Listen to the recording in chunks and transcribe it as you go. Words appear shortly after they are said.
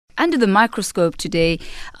under the microscope today,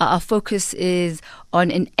 our focus is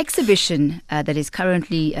on an exhibition that is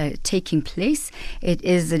currently taking place. It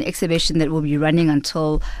is an exhibition that will be running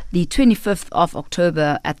until the 25th of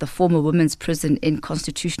October at the former women's prison in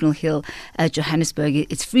Constitutional Hill, Johannesburg.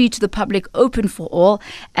 It's free to the public, open for all,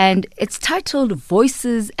 and it's titled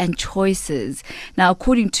Voices and Choices. Now,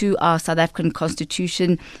 according to our South African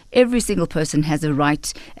Constitution, every single person has a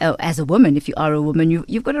right, as a woman, if you are a woman,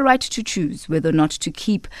 you've got a right to choose whether or not to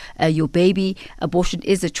keep your baby. Abortion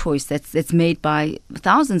is a choice that's made by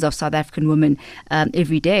thousands of South African women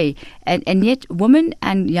every day. And yet women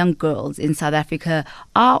and young girls in South Africa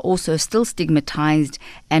are also still stigmatized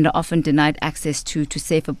and are often denied access to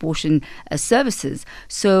safe abortion services.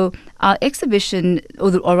 So our exhibition,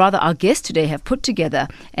 or rather our guests today, have put together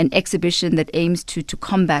an exhibition that aims to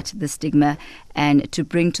combat the stigma and to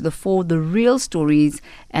bring to the fore the real stories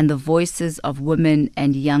and the voices of women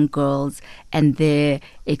and young girls and their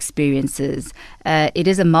experiences. It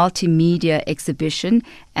is a multimedia exhibition,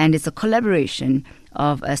 and it's a collaboration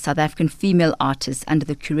of South African female artists under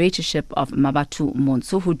the curatorship of Mmabatho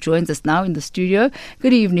Motsho, who joins us now in the studio.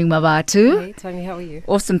 Good evening, Mmabatho. Hey, Tony, how are you?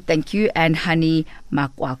 Awesome, thank you. And Honey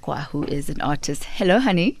Makwakwa, who is an artist. Hello,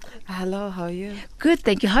 Honey. Hello, how are you? Good,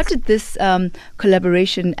 thank you. How did this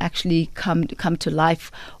collaboration actually come to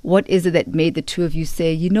life? What is it that made the two of you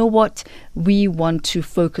say, you know what, we want to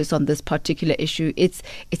focus on this particular issue? It's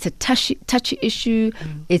a touchy issue.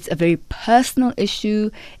 It's a very personal issue.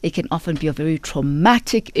 It can often be a very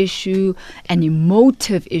traumatic issue, an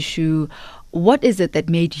emotive issue. What is it that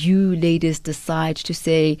made you ladies decide to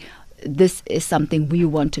say, this is something we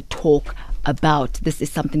want to talk about? This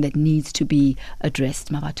is something that needs to be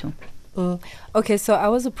addressed, Mmabatho. Okay, so I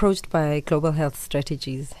was approached by Global Health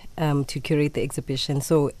Strategies to curate the exhibition.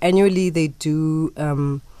 So annually they do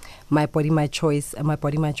My Body, My Choice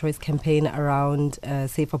campaign around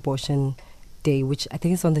Safe Abortion Day, which I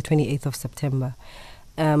think is on the 28th of September.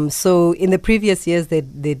 So in the previous years,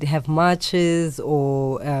 they'd have marches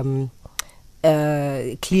or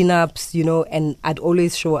cleanups, and I'd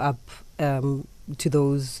always show up to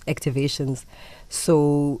those activations.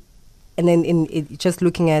 So, and then just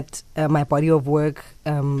looking at my body of work,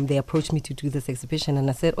 they approached me to do this exhibition, and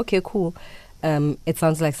I said, okay, cool. It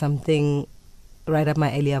sounds like something right up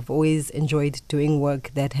my alley. I've always enjoyed doing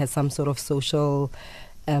work that has some sort of social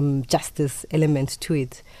justice element to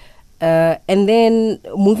it. And then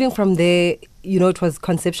moving from there, it was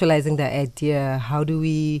conceptualizing the idea. How do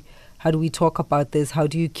we talk about this? How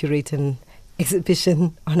do you curate an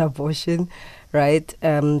exhibition on abortion, right?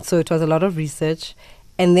 So it was a lot of research.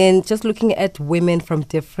 And then just looking at women from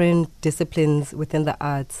different disciplines within the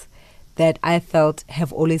arts that I felt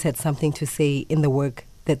have always had something to say in the work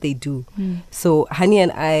that they do. So Honey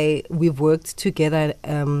and I, we've worked together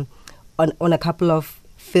on a couple of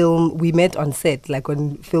film. We met on set, like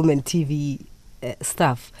on film and TV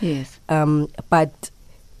stuff. Yes. But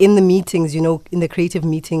in the meetings, in the creative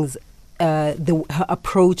meetings, her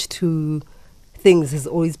approach to things has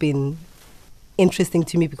always been interesting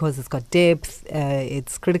to me because it's got depth,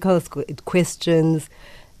 it's critical, it questions,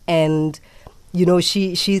 and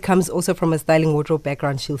she comes also from a styling wardrobe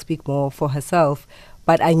background. She'll speak more for herself,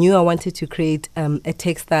 but I knew I wanted to create a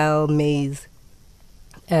textile maze,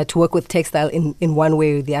 to work with textile in one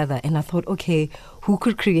way or the other. And I thought, okay, who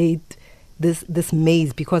could create this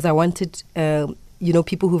maze? Because I wanted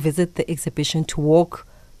people who visit the exhibition to walk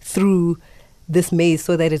through this maze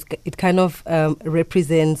so that it kind of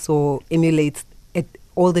represents or emulates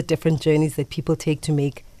all the different journeys that people take to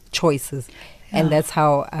make choices. Yeah. And that's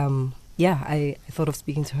how I thought of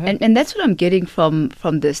speaking to her. And that's what I'm getting from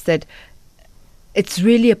this, that it's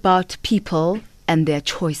really about people and their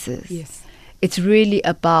choices. Yes. It's really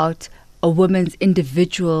about a woman's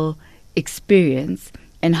individual experience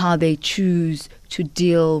and how they choose to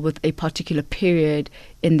deal with a particular period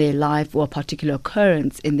in their life or a particular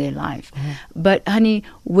occurrence in their life. But Honey,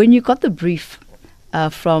 when you got the brief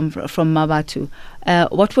from Mmabatho,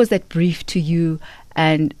 what was that brief to you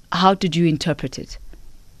and how did you interpret it?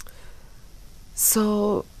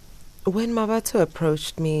 So when Mmabatho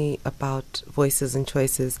approached me about Voices and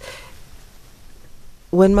Choices,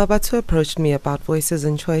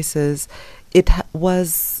 it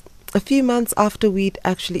was a few months after we'd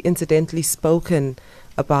actually incidentally spoken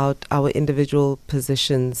about our individual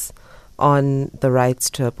positions on the rights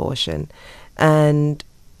to abortion. And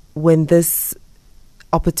when this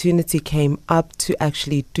opportunity came up to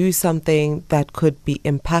actually do something that could be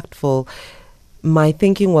impactful, my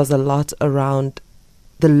thinking was a lot around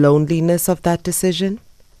the loneliness of that decision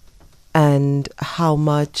and how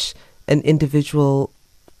much an individual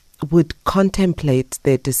would contemplate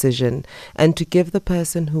their decision, and to give the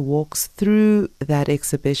person who walks through that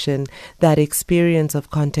exhibition that experience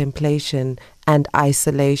of contemplation and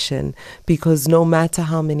isolation. Because no matter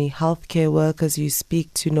how many healthcare workers you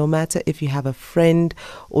speak to, no matter if you have a friend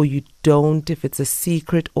or you don't, if it's a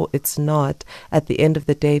secret or it's not, at the end of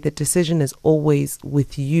the day, the decision is always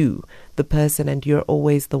with you, the person, and you're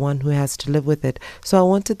always the one who has to live with it. So I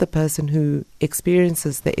wanted the person who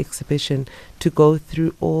experiences the exhibition to go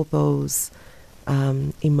through all those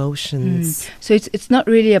emotions. So it's not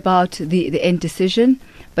really about the end decision,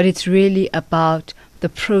 but it's really about the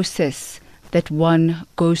process that one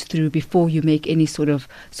goes through before you make any sort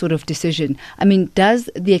of decision. I mean, does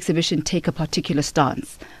the exhibition take a particular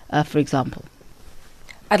stance, for example?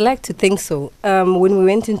 I'd like to think so. When we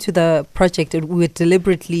went into the project, we were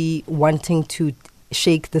deliberately wanting to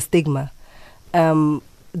shake the stigma.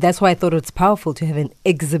 That's why I thought it's powerful to have an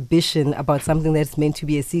exhibition about something that's meant to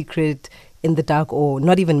be a secret, in the dark, or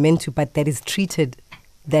not even meant to, but that is treated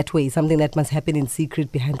that way, something that must happen in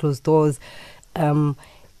secret behind closed doors.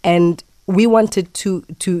 And we wanted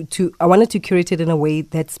I wanted to curate it in a way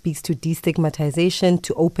that speaks to destigmatization,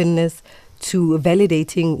 to openness, to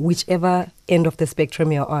validating whichever end of the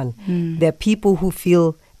spectrum you're on. There are people who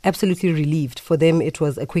feel absolutely relieved. For them, it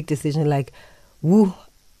was a quick decision like, woo,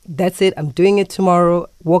 that's it, I'm doing it tomorrow,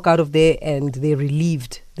 walk out of there, and they're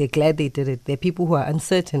relieved. They're glad they did it. There are people who are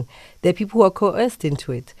uncertain. There are people who are coerced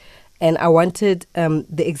into it. And I wanted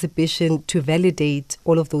the exhibition to validate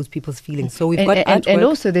all of those people's feelings. So we've got artwork. And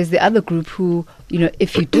also there's the other group who,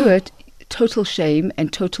 if you do it, total shame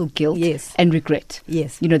and total guilt and regret.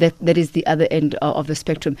 Yes. That is the other end of the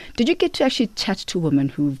spectrum. Did you get to actually chat to women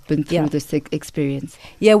who've been through this experience?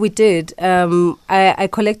 Yeah, we did. I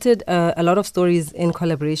collected a lot of stories in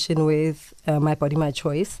collaboration with My Body, My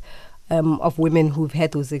Choice. Of women who've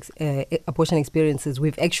had those abortion experiences.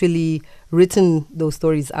 We've actually written those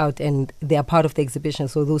stories out, and they are part of the exhibition.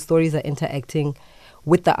 So those stories are interacting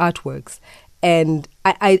with the artworks. And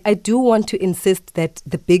I do want to insist that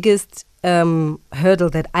the biggest hurdle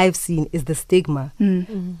that I've seen is the stigma,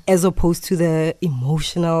 as opposed to the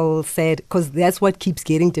emotional, sad, because that's what keeps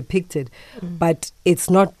getting depicted. But it's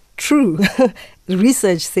not true.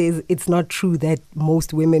 Research says it's not true that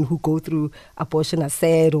most women who go through abortion are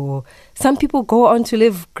sad, or some people go on to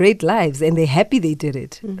live great lives and they're happy they did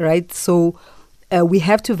it, right? So we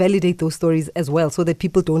have to validate those stories as well, so that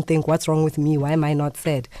people don't think, what's wrong with me? Why am I not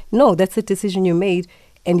sad? No, that's a decision you made.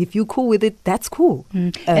 And if you're cool with it, that's cool.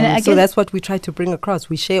 So that's what we try to bring across.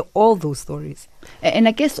 We share all those stories. And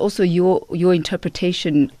I guess also your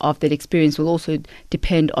interpretation of that experience will also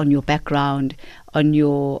depend on your background, on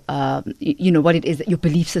your, what it is, your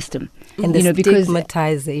belief system. And the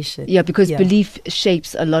stigmatization. Because belief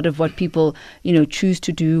shapes a lot of what people, choose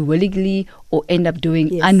to do willingly or end up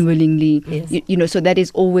doing unwillingly. So that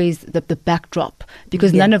is always the backdrop,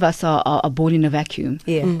 because none of us are born in a vacuum.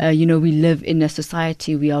 We live in a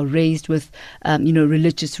society. We are raised with,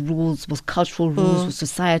 religious rules, with cultural rules, with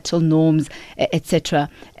societal norms, etc.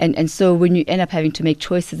 And so when you end up having to make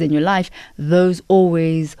choices in your life, those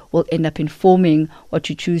always will end up informing what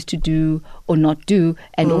you choose to do or not do,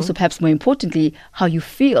 and also perhaps more importantly, how you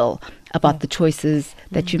feel about the choices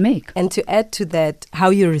that you make. And to add to that, how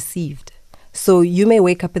you're received. So you may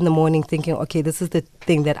wake up in the morning thinking, okay, this is the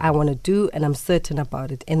thing that I want to do and I'm certain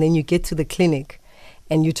about it. And then you get to the clinic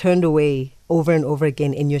and you turned away over and over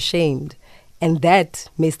again and you're shamed. And that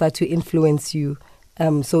may start to influence you.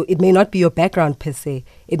 So it may not be your background per se.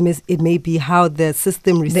 It may be how the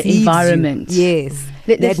system receives the environment. You. Yes.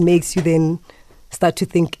 That makes you then start to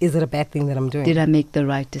think, is it a bad thing that I'm doing? Did I make the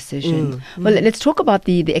right decision? Well, let's talk about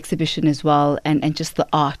the exhibition as well, and just the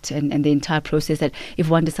art and the entire process, that if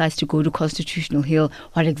one decides to go to Constitutional Hill,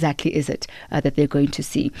 what exactly is it that they're going to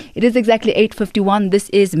see? It is exactly 8:51. This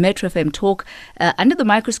is Metro FM Talk. Under the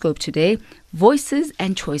microscope today, Voices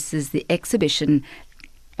and Choices, the exhibition.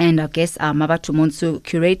 And our guests are Mmabatho Motsho,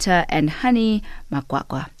 curator, and Honey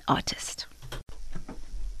Makwakwa, artist.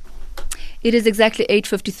 It is exactly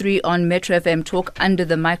 8:53 on Metro FM Talk Under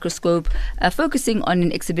the Microscope, focusing on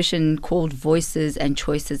an exhibition called Voices and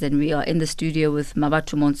Choices. And we are in the studio with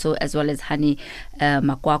Mmabatho Motsho as well as Honey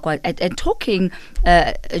Makwakwa, and talking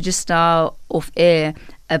just now off air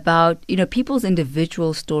about people's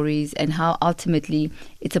individual stories, and how ultimately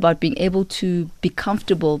it's about being able to be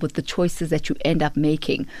comfortable with the choices that you end up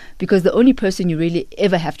making, because the only person you really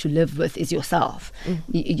ever have to live with is yourself.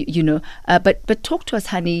 But talk to us,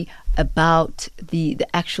 Honey, about the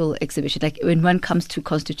actual exhibition. Like, when one comes to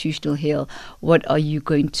Constitutional Hill, what are you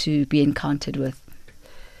going to be encountered with?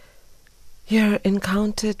 You're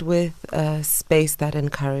encountered with a space that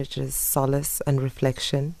encourages solace and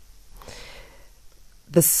reflection.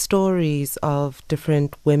 the stories of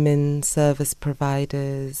different women service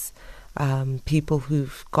providers, people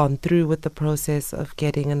who've gone through with the process of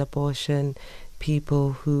getting an abortion,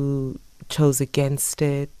 people who chose against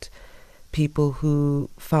it, people who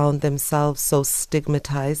found themselves so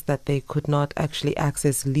stigmatized that they could not actually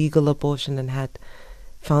access legal abortion and had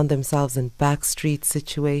found themselves in backstreet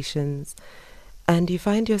situations. And you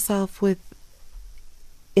find yourself with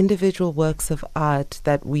individual works of art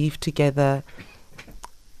that weave together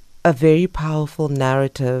a very powerful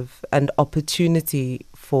narrative and opportunity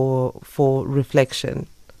for reflection.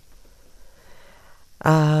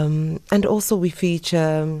 And also we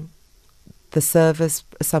feature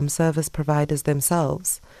some service providers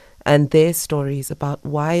themselves and their stories about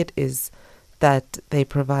why it is that they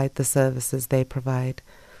provide the services they provide.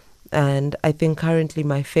 And I think currently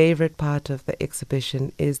my favorite part of the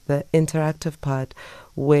exhibition is the interactive part,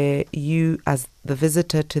 where you, as the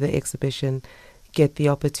visitor to the exhibition, get the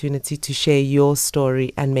opportunity to share your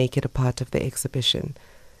story and make it a part of the exhibition.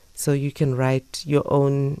 So you can write your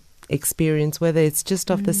own experience, whether it's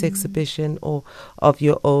just of this exhibition or of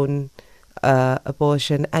your own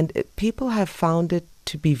abortion. And people have found it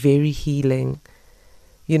to be very healing.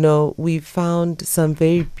 You know, we've found some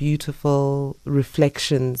very beautiful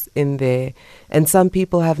reflections in there, and some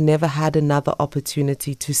people have never had another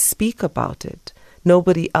opportunity to speak about it.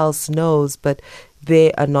 Nobody else knows, but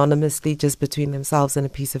they anonymously, just between themselves and a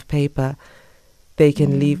piece of paper, they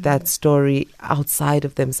can leave that story outside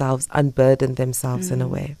of themselves, unburden themselves in a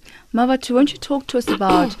way. Mmabatho, won't you talk to us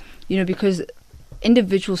about, because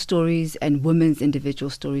individual stories and women's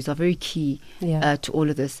individual stories are very key to all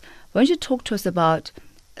of this. Why don't you talk to us about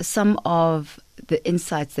some of the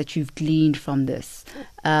insights that you've gleaned from this,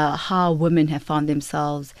 how women have found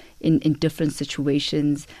themselves in different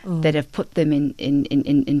situations that have put them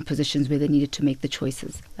in positions where they needed to make the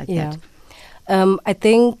choices like that? I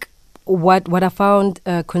think what I found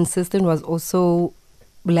consistent was also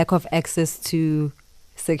lack of access to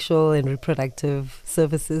sexual and reproductive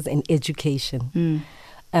services and education.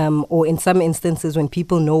 Or in some instances, when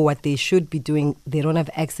people know what they should be doing, they don't have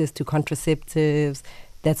access to contraceptives,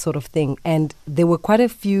 that sort of thing. And there were quite a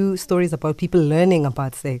few stories about people learning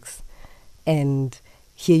about sex. And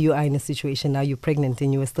here you are in a situation, now you're pregnant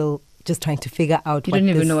and you are still just trying to figure out you what don't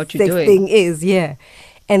even this know what you're sex doing. thing is.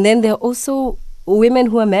 And then there are also women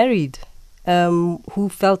who are married, who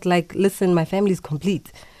felt like, listen, my family's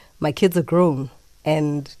complete. My kids are grown.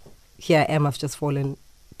 And here I am, I've just fallen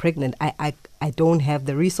pregnant. I don't have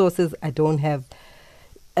the resources. I don't have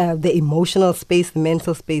the emotional space, the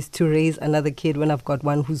mental space to raise another kid when I've got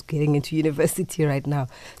one who's getting into university right now.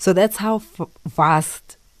 So that's how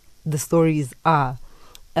vast the stories are.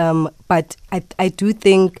 But I do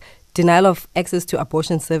think denial of access to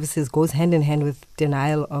abortion services goes hand in hand with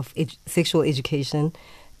denial of sexual education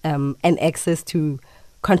and access to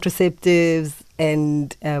contraceptives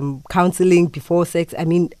and counseling before sex. I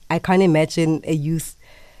mean, I can't imagine a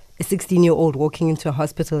 16-year-old walking into a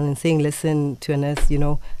hospital and saying, listen to a nurse,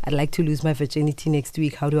 I'd like to lose my virginity next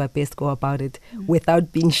week. How do I best go about it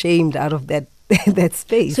without being shamed out of that that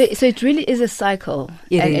space? So it really is a cycle.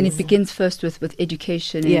 And it begins first with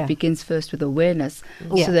education, and it begins first with awareness,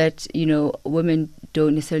 so that, women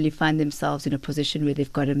don't necessarily find themselves in a position where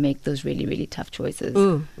they've got to make those really, really tough choices.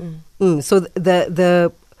 So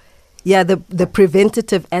the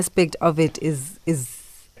preventative aspect of it is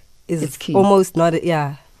it's key. Almost not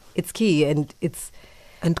it's key, and it's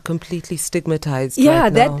completely stigmatized.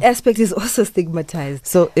 That aspect is also stigmatized.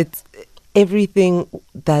 So it's everything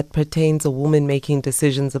that pertains a woman making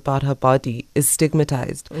decisions about her body is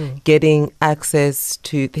stigmatized. Getting access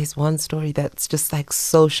to, there's one story that's just like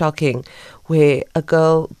so shocking, where a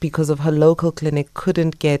girl, because of her local clinic,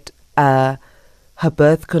 couldn't get her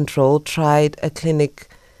birth control, tried a clinic,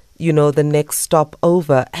 the next stop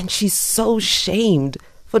over, and she's so shamed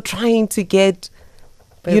for trying to get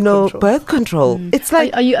birth control. It's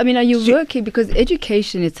like, are you working, because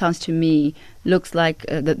education, it sounds to me, looks like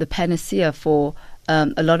the panacea for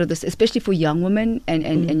a lot of this, especially for young women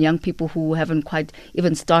and young people who haven't quite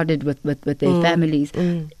even started with their families.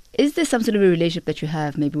 Is there some sort of a relationship that you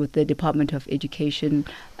have maybe with the Department of Education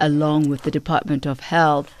along with the Department of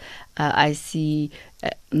Health? I see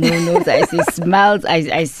no-nos, I see smiles,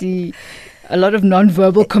 I see a lot of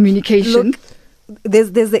non-verbal communication. Look,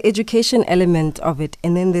 there's the education element of it,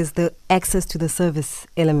 and then there's the access to the service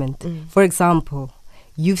element. For example,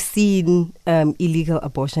 you've seen illegal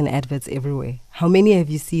abortion adverts everywhere. How many have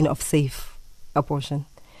you seen of safe abortion?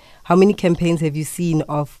 How many campaigns have you seen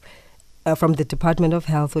of from the Department of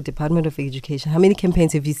Health or Department of Education? How many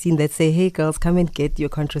campaigns have you seen that say, hey girls, come and get your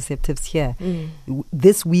contraceptives here?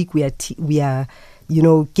 This week we are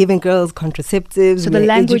giving girls contraceptives. So the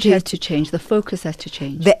language has to change. The focus has to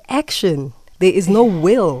change. The action. There is no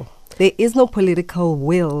will. There is no political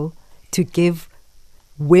will to give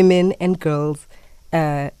women and girls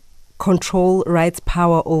control, rights,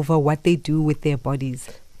 power over what they do with their bodies.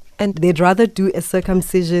 And they'd rather do a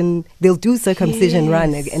circumcision. They'll do circumcision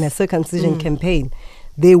run and a circumcision campaign.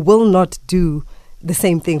 They will not do the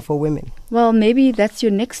same thing for women. Well, maybe that's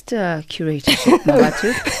your next curatorship,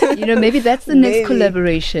 Mmabatho. Maybe that's the next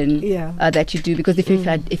collaboration that you do, because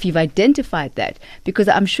if you've identified that, because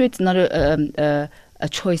I'm sure it's not a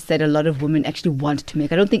choice that a lot of women actually want to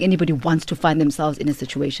make. I don't think anybody wants to find themselves in a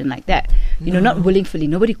situation like that. Not willingly.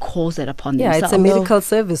 Nobody calls that upon themselves. Yeah, it's a medical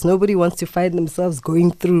service. Nobody wants to find themselves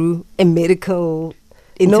going through a medical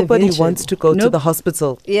intervention. Nobody wants to go to the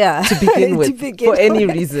hospital to begin with for any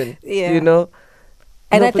reason,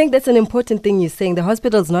 And I think that's an important thing you're saying. The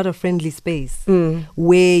hospital is not a friendly space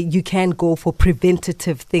where you can go for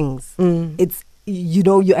preventative things. It's,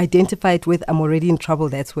 you identify it with, I'm already in trouble,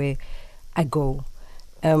 that's where I go.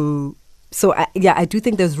 So I do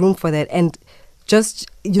think there's room for that. And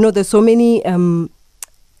just, there's so many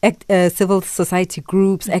civil society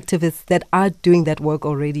groups, activists that are doing that work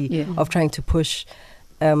already of trying to push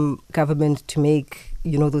government to make,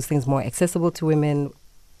 those things more accessible to women,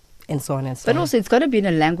 and so on and so on. But also, it's got to be in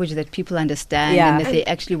a language that people understand and that they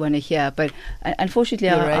actually want to hear. But unfortunately,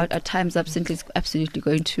 our time's up. Simply is absolutely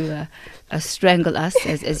going to strangle us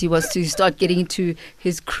as he was to start getting into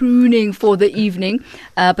his crooning for the evening.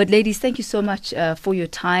 But ladies, thank you so much for your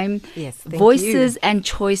time. Yes, thank Voices you. and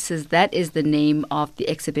Choices, that is the name of the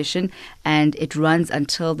exhibition, and it runs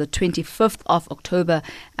until the 25th of October,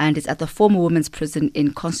 and it's at the former women's prison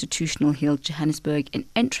in Constitutional Hill, Johannesburg. And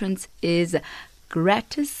entrance is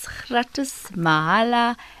gratis,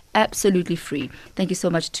 mahala, absolutely free. Thank you so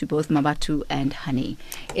much to both Mmabatho and Honey.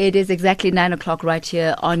 It is exactly 9 o'clock right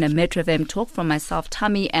here on a Metro FM Talk from myself,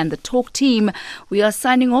 Tammy, and the Talk team. We are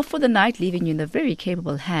signing off for the night, leaving you in the very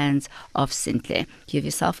capable hands of Sintle. Give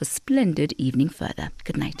yourself a splendid evening further.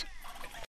 Good night.